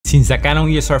Since the Canon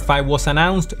EOS R5 was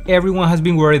announced, everyone has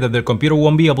been worried that their computer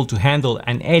won't be able to handle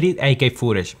and edit 8K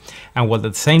footage. And while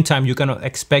at the same time you cannot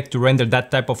expect to render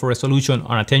that type of resolution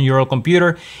on a 10-year-old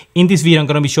computer, in this video I'm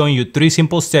going to be showing you 3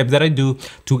 simple steps that I do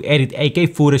to edit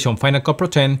 8K footage on Final Cut Pro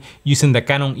 10 using the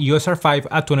Canon EOS R5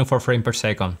 at 24 frames per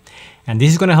second. And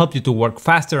this is going to help you to work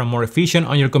faster and more efficient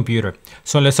on your computer.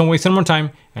 So let's not waste any more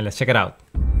time and let's check it out.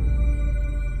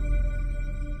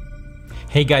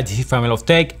 Hey guys, this is Final of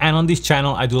Tech, and on this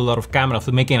channel I do a lot of camera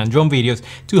filmmaking and drone videos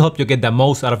to help you get the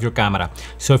most out of your camera.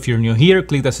 So if you're new here,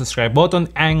 click the subscribe button,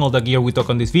 and all the gear we talk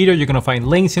on this video you're gonna find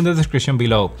links in the description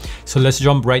below. So let's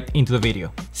jump right into the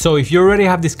video. So if you already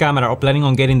have this camera or planning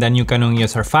on getting the new Canon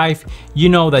EOS R5, you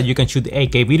know that you can shoot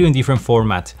 8K video in different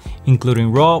formats,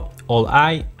 including RAW,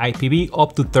 All-I, IPV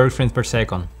up to 30 frames per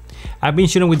second. I've been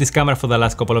shooting with this camera for the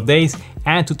last couple of days,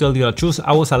 and to tell you the truth,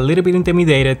 I was a little bit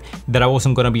intimidated that I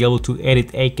wasn't gonna be able to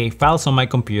edit 8K files on my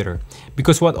computer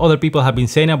because what other people have been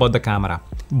saying about the camera.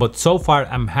 But so far,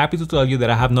 I'm happy to tell you that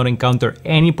I have not encountered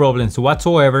any problems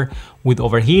whatsoever with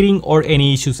overheating or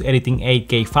any issues editing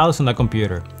 8K files on the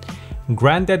computer.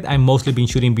 Granted, I've mostly been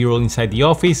shooting B-roll inside the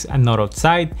office and not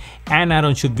outside, and I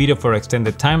don't shoot video for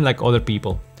extended time like other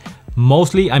people.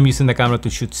 Mostly, I'm using the camera to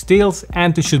shoot stills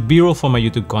and to shoot B-roll for my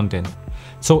YouTube content.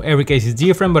 So every case is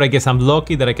different, but I guess I'm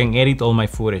lucky that I can edit all my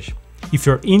footage. If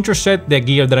you're interested, the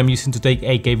gear that I'm using to take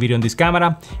 8K video on this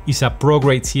camera is a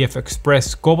pro-grade CF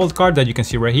Express Cobalt card that you can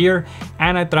see right here,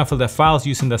 and I transfer the files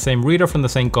using the same reader from the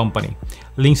same company.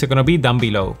 Links are gonna be down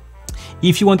below.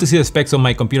 If you want to see the specs on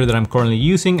my computer that I'm currently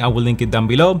using, I will link it down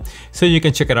below so you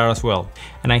can check it out as well.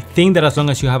 And I think that as long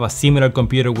as you have a similar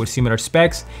computer with similar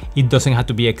specs, it doesn't have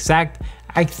to be exact,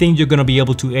 I think you're gonna be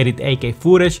able to edit 8K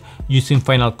footage using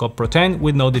Final Cut Pro 10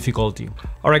 with no difficulty.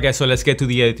 Alright guys, so let's get to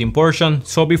the editing portion.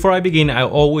 So before I begin, I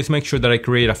always make sure that I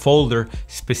create a folder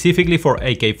specifically for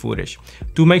 8K footage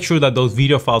to make sure that those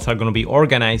video files are gonna be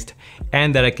organized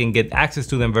and that I can get access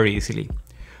to them very easily.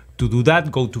 To do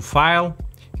that, go to File,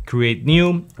 Create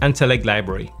New, and select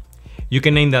Library. You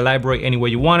can name the library any way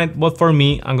you want it, but for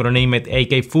me, I'm gonna name it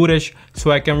 8K footage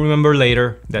so I can remember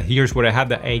later that here's where I have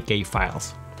the 8K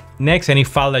files. Next, any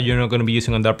file that you're not gonna be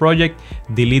using on that project,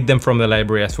 delete them from the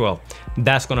library as well.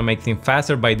 That's gonna make things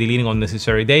faster by deleting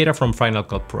unnecessary data from Final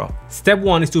Cut Pro. Step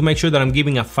 1 is to make sure that I'm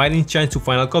giving a fighting chance to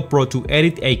Final Cut Pro to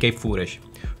edit 8K footage.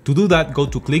 To do that, go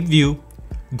to Click View,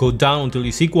 go down until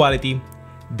you see Quality,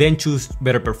 then choose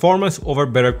Better Performance over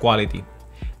Better Quality.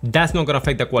 That's not gonna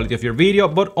affect the quality of your video,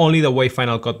 but only the way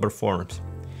Final Cut performs.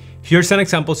 Here's an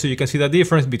example so you can see the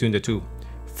difference between the two.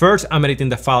 First, I'm editing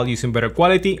the file using better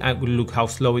quality and look how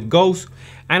slow it goes.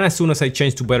 And as soon as I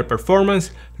change to better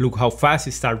performance, look how fast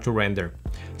it starts to render.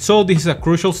 So this is a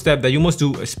crucial step that you must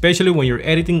do, especially when you're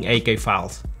editing 8K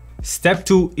files. Step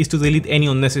 2 is to delete any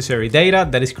unnecessary data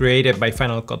that is created by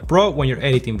Final Cut Pro when you're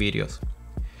editing videos.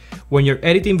 When you're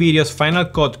editing videos, Final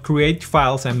Cut creates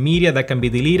files and media that can be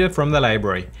deleted from the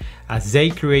library, as they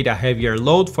create a heavier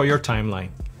load for your timeline.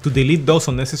 To delete those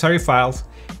unnecessary files,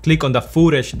 click on the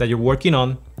footage that you're working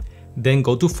on, then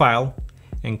go to File,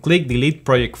 and click Delete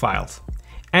Project Files,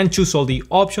 and choose all the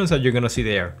options that you're gonna see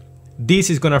there. This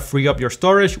is gonna free up your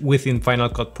storage within Final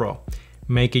Cut Pro,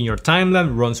 making your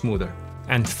timeline run smoother.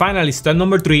 And finally, step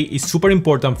number 3 is super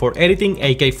important for editing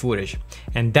 8K footage,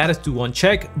 and that is to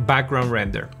uncheck background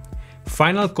render.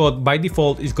 Final Cut by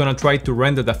default is gonna try to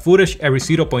render the footage every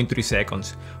 0.3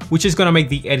 seconds, which is gonna make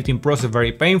the editing process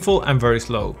very painful and very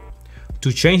slow.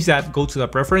 To change that, go to the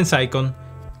preference icon,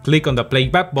 click on the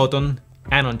playback button,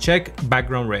 and uncheck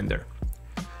background render.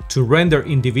 To render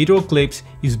individual clips,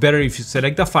 it's better if you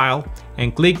select the file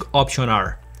and click Option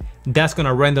R. That's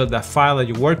gonna render the file that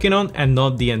you're working on and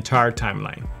not the entire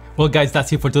timeline. Well guys,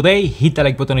 that's it for today. Hit the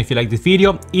like button if you like this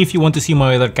video. If you want to see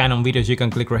my other Canon videos, you can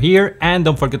click right here, and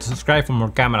don't forget to subscribe for more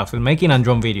camera filmmaking and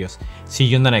drone videos. See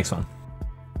you in the next one.